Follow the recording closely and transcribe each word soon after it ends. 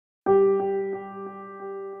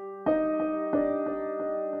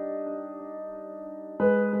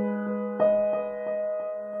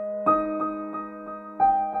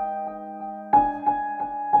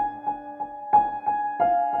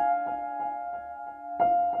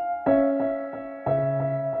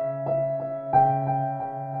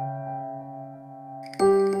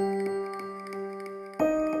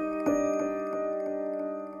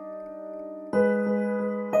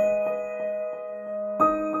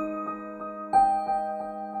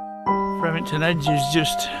Remington Edge is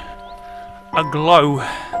just aglow.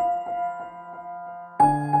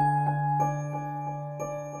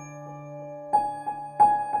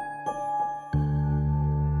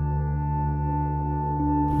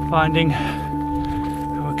 Finding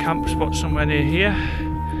our camp spot somewhere near here.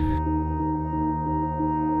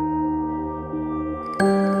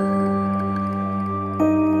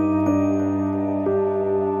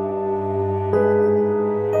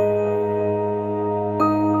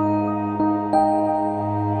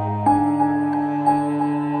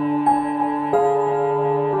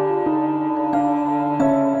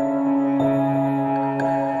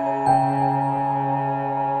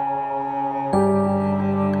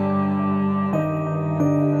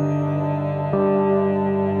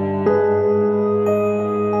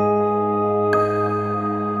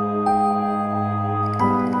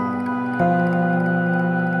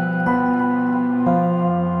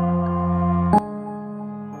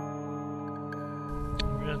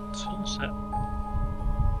 Sunset.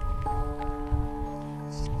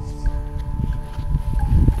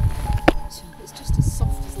 It's just as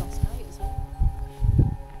soft as last night as well.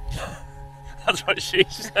 That's what she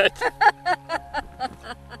said.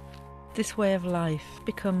 This way of life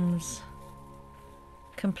becomes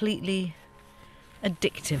completely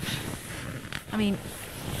addictive. I mean,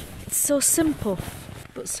 it's so simple,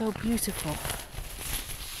 but so beautiful.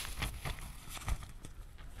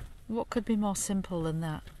 What could be more simple than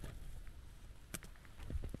that?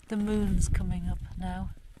 The moon's coming up now.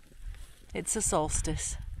 It's a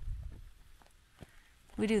solstice.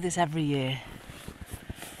 We do this every year.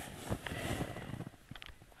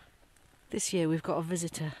 This year we've got a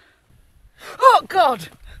visitor. Oh God!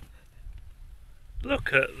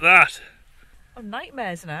 Look at that. I'm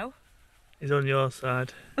nightmares now. He's on your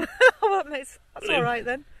side. Well, that's alright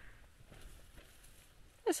then.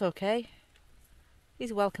 It's okay.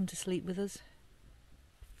 He's welcome to sleep with us.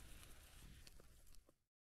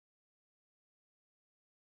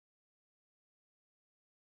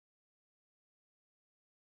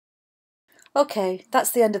 Okay,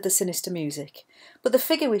 that's the end of the sinister music, but the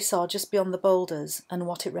figure we saw just beyond the boulders and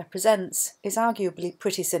what it represents is arguably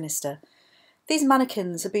pretty sinister. These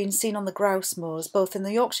mannequins are being seen on the grouse moors both in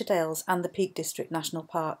the Yorkshire Dales and the Peak District National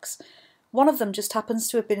Parks. One of them just happens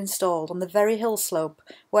to have been installed on the very hill slope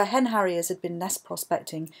where hen harriers had been nest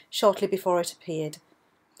prospecting shortly before it appeared.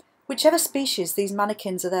 Whichever species these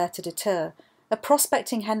mannequins are there to deter, a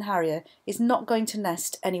prospecting hen harrier is not going to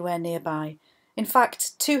nest anywhere nearby. In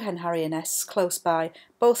fact, 2 hen harrier nests close by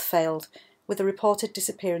both failed, with the reported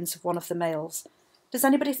disappearance of one of the males. Does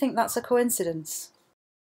anybody think that's a coincidence?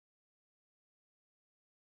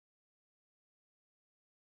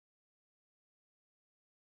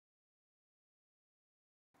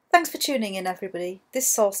 Thanks for tuning in, everybody. This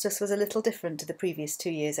solstice was a little different to the previous 2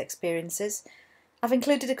 years' experiences. I've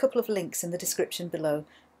included a couple of links in the description below.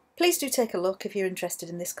 Please do take a look if you're interested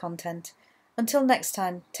in this content. Until next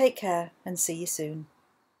time, take care and see you soon.